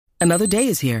Another day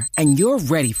is here, and you're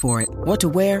ready for it. What to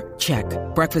wear? Check.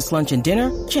 Breakfast, lunch, and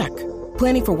dinner? Check.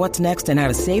 Planning for what's next and how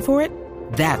to save for it?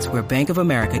 That's where Bank of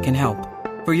America can help.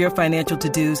 For your financial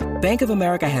to-dos, Bank of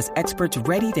America has experts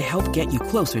ready to help get you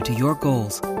closer to your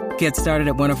goals. Get started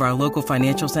at one of our local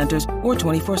financial centers or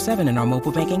 24/7 in our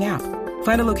mobile banking app.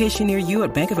 Find a location near you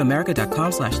at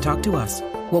bankofamerica.com/talktous.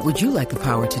 What would you like the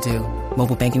power to do?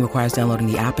 Mobile banking requires downloading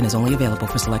the app and is only available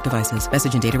for select devices.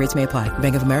 Message and data rates may apply.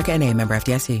 Bank of America N.A., member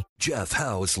FDIC. Jeff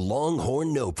Howe's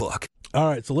Longhorn Notebook. All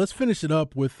right, so let's finish it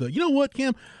up with, you know what,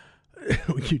 Cam?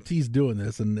 UT's doing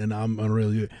this, and I'm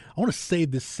really – I want to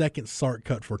save this second Sark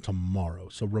cut for tomorrow.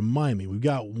 So remind me, we've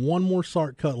got one more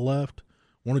Sark cut left.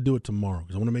 I want to do it tomorrow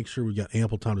because I want to make sure we've got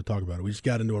ample time to talk about it. We just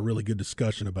got into a really good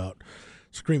discussion about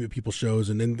Scream at People shows,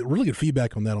 and really good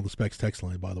feedback on that on the Specs text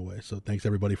line, by the way. So thanks,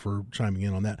 everybody, for chiming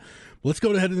in on that. But let's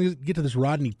go ahead and get to this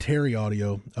Rodney Terry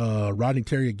audio. Rodney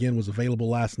Terry, again, was available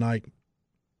last night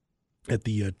at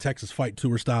the Texas Fight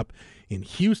Tour stop in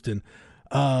Houston.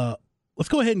 Let's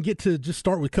go ahead and get to just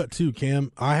start with cut two,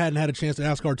 Cam. I hadn't had a chance to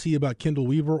ask RT about Kendall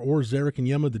Weaver or Zarek and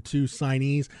Yema, the two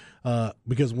signees,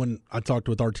 because when I talked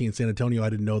with RT in San Antonio,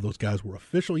 I didn't know those guys were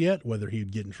official yet, whether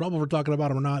he'd get in trouble for talking about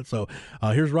them or not. So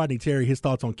here's Rodney Terry, his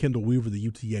thoughts on Kendall Weaver, the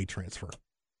UTA transfer.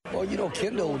 Well,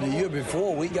 Kendall, the year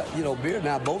before, we got, Beard and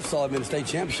I both saw him in the state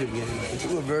championship game.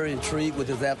 We were very intrigued with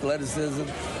his athleticism,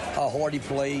 how hard he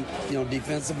played,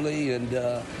 defensively, and,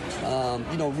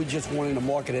 we just weren't in the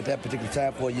market at that particular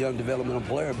time for a young developmental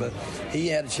player, but he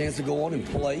had a chance to go on and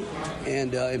play,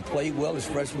 and played well his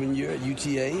freshman year at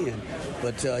UTA,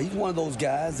 but he's one of those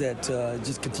guys that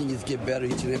just continues to get better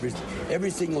each and every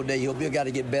single day. He'll be a guy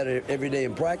to get better every day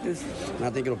in practice, and I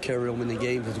think it'll carry him in the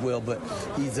games as well, but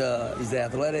he's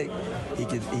athletic. He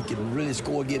can really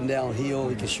score getting downhill.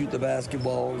 He can shoot the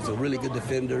basketball. He's a really good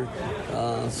defender.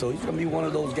 So he's going to be one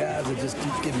of those guys that just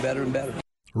keeps getting better and better.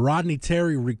 Rodney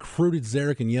Terry recruited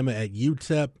Zarek and Yema at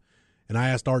UTEP, and I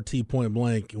asked RT point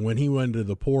blank, when he went into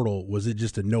the portal, was it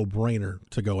just a no-brainer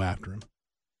to go after him?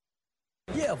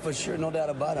 Yeah, for sure, no doubt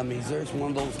about it. I mean, Zarek's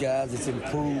one of those guys that's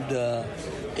improved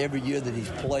every year that he's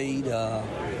played.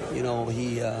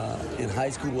 He in high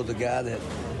school was a guy that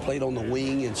played on the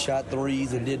wing and shot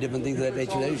threes and did different things of that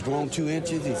nature. He's grown 2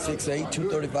 inches. He's 6'8",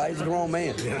 235. He's a grown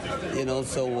man.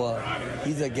 So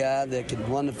he's a guy that can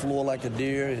run the floor like a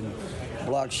deer and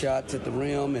block shots at the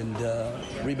rim and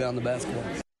rebound the basketball.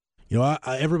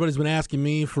 Everybody's been asking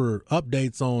me for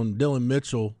updates on Dylan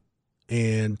Mitchell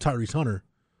and Tyrese Hunter.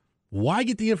 Why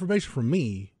get the information from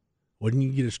me when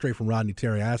you get it straight from Rodney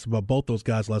Terry? I asked about both those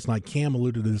guys last night. Cam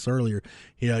alluded to this earlier.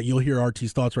 You'll hear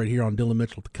RT's thoughts right here on Dylan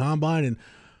Mitchell at the Combine. And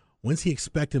when's he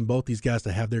expecting both these guys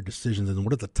to have their decisions, and what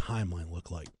does the timeline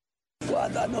look like?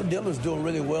 Well, I know Dylan's doing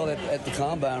really well at the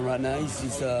Combine right now. He's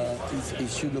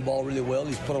shooting the ball really well.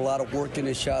 He's put a lot of work in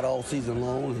his shot all season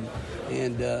long,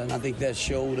 and I think that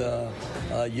showed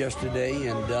yesterday.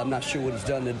 And I'm not sure what he's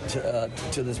done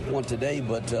to this point today,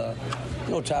 but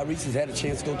Tyrese has had a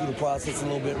chance to go through the process a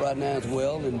little bit right now as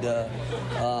well, and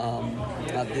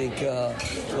I think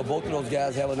both of those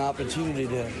guys have an opportunity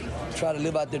to try to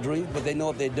live out their dreams, but they know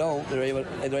if they don't, they're able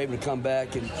to come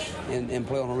back and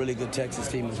play on a really good Texas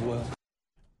team as well.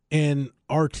 And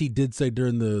RT did say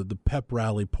during the pep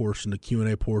rally portion, the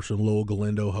Q&A portion, Lowell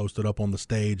Galindo hosted up on the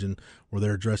stage and where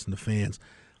they're addressing the fans.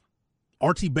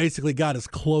 RT basically got as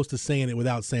close to saying it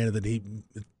without saying it that it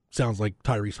sounds like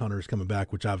Tyrese Hunter is coming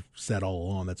back, which I've said all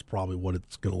along. That's probably what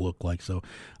it's going to look like. So,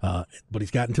 but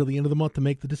he's got until the end of the month to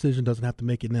make the decision. Doesn't have to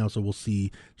make it now. So we'll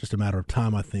see. Just a matter of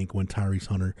time, I think, when Tyrese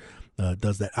Hunter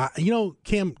does that.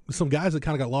 Cam, some guys that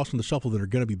kind of got lost in the shuffle that are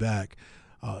going to be back.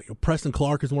 Preston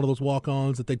Clark is one of those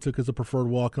walk-ons that they took as a preferred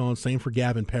walk-on. Same for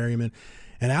Gavin Perryman.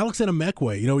 And Alex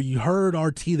Enamekwe, you heard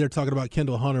RT there talking about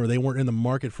Kendall Hunter. They weren't in the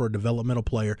market for a developmental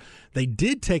player. They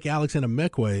did take Alex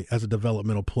Enamekwe as a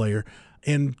developmental player.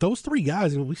 And those three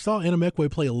guys, we saw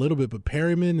Enamekwe play a little bit, but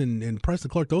Perryman and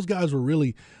Preston Clark, those guys were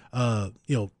really,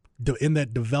 in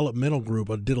that developmental group,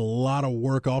 did a lot of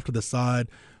work off to the side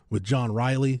with John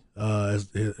Riley,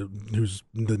 who's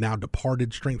the now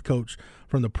departed strength coach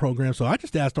from the program. So I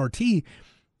just asked RT,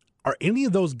 are any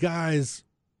of those guys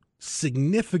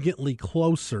significantly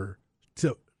closer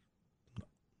to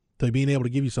being able to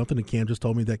give you something? And Cam just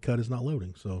told me that cut is not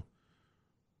loading. So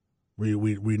we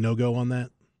no-go on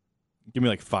that? Give me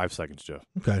like 5 seconds, Jeff.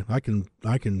 Okay, I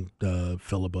can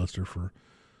filibuster for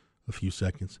a few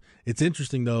seconds. It's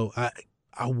interesting, though. I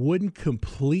wouldn't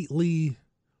completely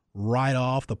write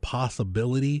off the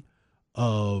possibility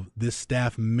of this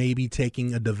staff maybe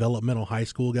taking a developmental high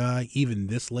school guy even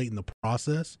this late in the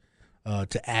process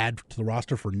to add to the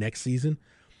roster for next season.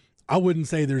 I wouldn't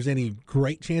say there's any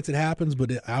great chance it happens,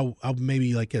 but I'll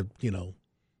maybe like a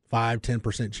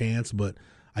 5-10% chance. But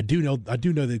I do know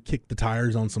they kick the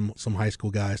tires on some high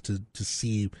school guys to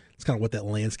see it's kind of what that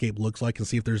landscape looks like and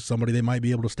see if there's somebody they might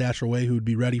be able to stash away who would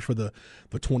be ready for the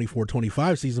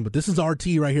 24-25 season. But this is RT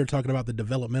right here talking about the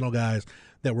developmental guys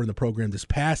that were in the program this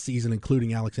past season,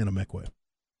 including Alex Anamekwe.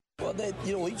 Well,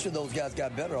 each of those guys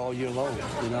got better all year long.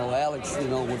 Alex,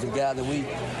 was a guy that we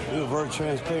were very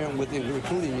transparent with in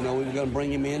recruiting. We were going to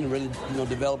bring him in and really,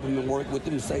 develop him and work with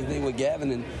him. The same thing with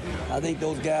Gavin. And I think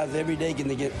those guys every day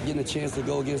getting a chance to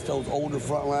go against those older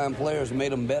frontline players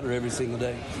made them better every single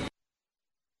day.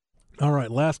 All right,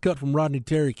 last cut from Rodney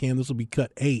Terry, Cam. This will be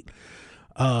cut 8.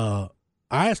 I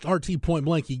asked RT point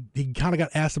blank. He kind of got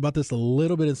asked about this a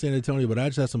little bit in San Antonio, but I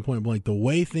just asked him point blank. The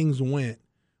way things went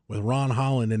with Ron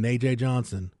Holland and A.J.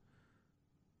 Johnson,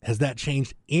 has that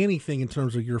changed anything in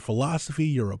terms of your philosophy,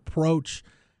 your approach,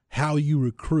 how you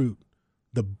recruit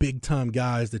the big-time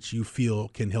guys that you feel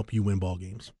can help you win ball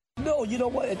games? No, you know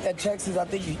what? At Texas, I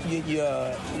think you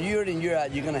year in and year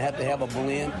out, you're going to have a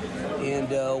blend. And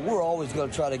we're always going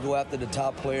to try to go after the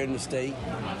top player in the state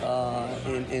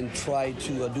and try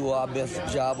to do our best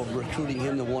job of recruiting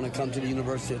him to want to come to the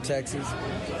University of Texas.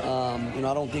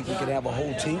 I don't think we can have a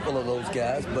whole team full of those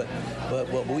guys,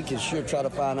 but we can sure try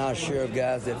to find our share of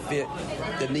guys that fit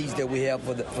the needs that we have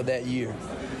for that year.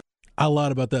 I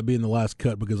lied about that being the last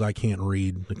cut because I can't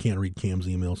read Cam's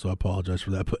email, so I apologize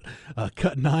for that. But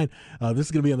cut 9, this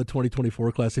is going to be on the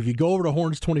 2024 class. If you go over to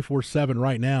Horns 24/7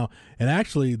 right now, and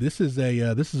actually this is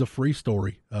a free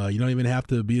story. You don't even have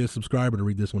to be a subscriber to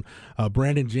read this one.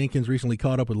 Brandon Jenkins recently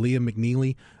caught up with Liam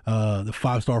McNeely, the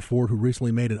 5-star forward who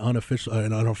recently made an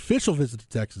unofficial visit to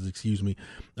Texas.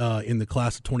 In the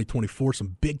class of 2024.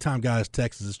 Some big time guys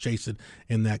Texas is chasing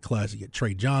in that class. You get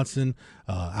Trey Johnson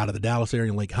out of the Dallas area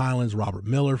and Lake Highlands. Robert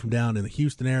Miller from down in the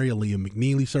Houston area. Liam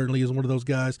McNeely certainly is one of those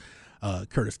guys.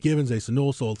 Curtis Givens, Asa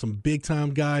Newell, so some big time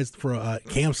guys. For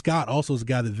Cam Scott also is a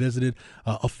guy that visited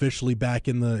officially back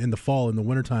in the fall, in the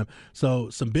wintertime. So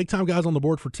some big time guys on the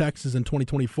board for Texas in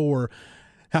 2024.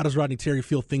 How does Rodney Terry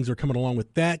feel things are coming along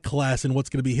with that class and what's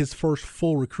going to be his first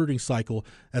full recruiting cycle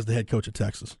as the head coach at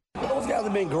Texas? Those guys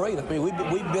have been great. I mean, we've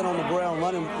been on the ground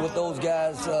running with those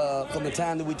guys from the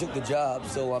time that we took the job.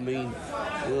 So,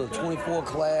 the 24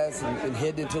 class and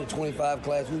heading into the 25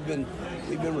 class, we've been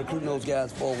recruiting those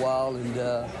guys for a while. And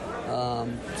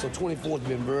so 24 has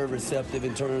been very receptive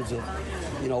in terms of,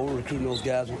 we're recruiting those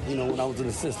guys, when I was an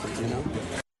assistant,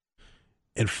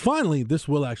 And finally, this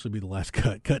will actually be the last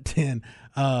cut. Cut 10.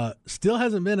 Still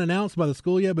hasn't been announced by the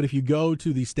school yet, but if you go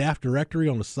to the staff directory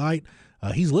on the site,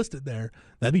 he's listed there.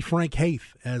 That'd be Frank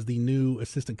Haith as the new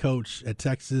assistant coach at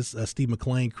Texas. Steve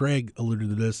McClain, Craig alluded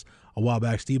to this a while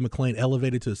back. Steve McClain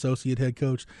elevated to associate head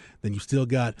coach. Then you've still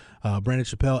got Brandon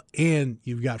Chappelle, and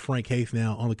you've got Frank Haith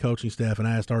now on the coaching staff. And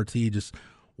I asked RT just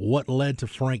what led to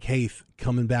Frank Haith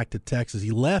coming back to Texas.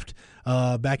 He left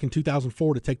back in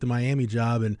 2004 to take the Miami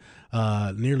job, and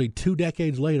nearly 2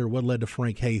 decades later, what led to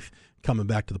Frank Haith coming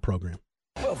back to the program?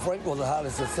 Well, Frank was a highly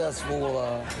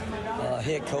successful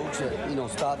head coach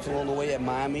at, stops along the way at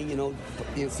Miami,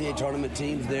 NCAA tournament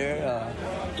teams there.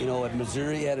 At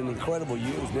Missouri, he had an incredible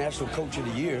year. He was National Coach of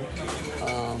the Year.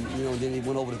 Then he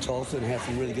went over to Tulsa and had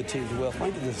some really good teams as well.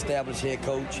 Frank is an established head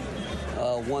coach,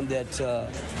 one that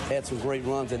had some great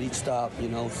runs at each stop,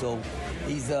 So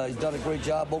he's done a great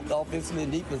job both offensively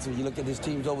and defensively. You look at his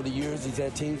teams over the years, he's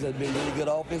had teams that have been really good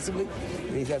offensively,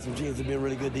 and he's had some teams that have been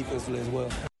really good defensively as well.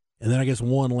 And then I guess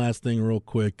one last thing real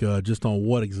quick, just on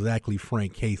what exactly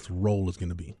Frank Haith's role is going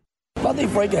to be. I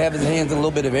think Frank will have his hands in a little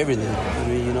bit of everything.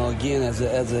 Again, as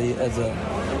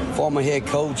a former head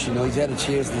coach, he's had a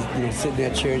chance to sit in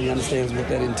that chair and he understands what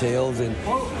that entails. And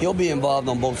he'll be involved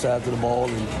on both sides of the ball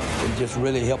and just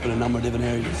really helping a number of different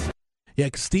areas. Yeah,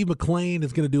 because Steve McClain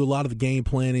is going to do a lot of the game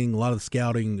planning, a lot of the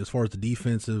scouting as far as the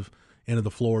defensive end of the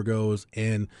floor goes.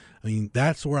 And,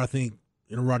 that's where I think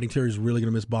Rodney Terry is really going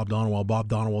to miss Bob Donewald. Bob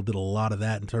Donewald did a lot of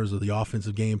that in terms of the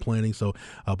offensive game planning. So,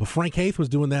 but Frank Haith was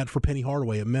doing that for Penny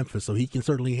Hardaway at Memphis, so he can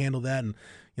certainly handle that. And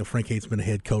Frank Haith's been a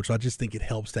head coach. So I just think it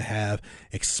helps to have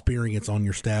experience on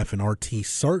your staff, and RT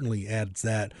certainly adds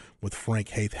that with Frank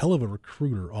Haith. Hell of a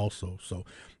recruiter, also. So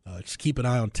just keep an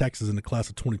eye on Texas in the class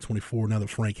of 2024. Now that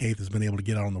Frank Haith has been able to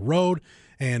get out on the road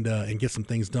and get some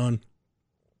things done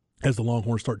as the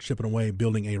Longhorns start chipping away,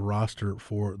 building a roster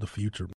for the future.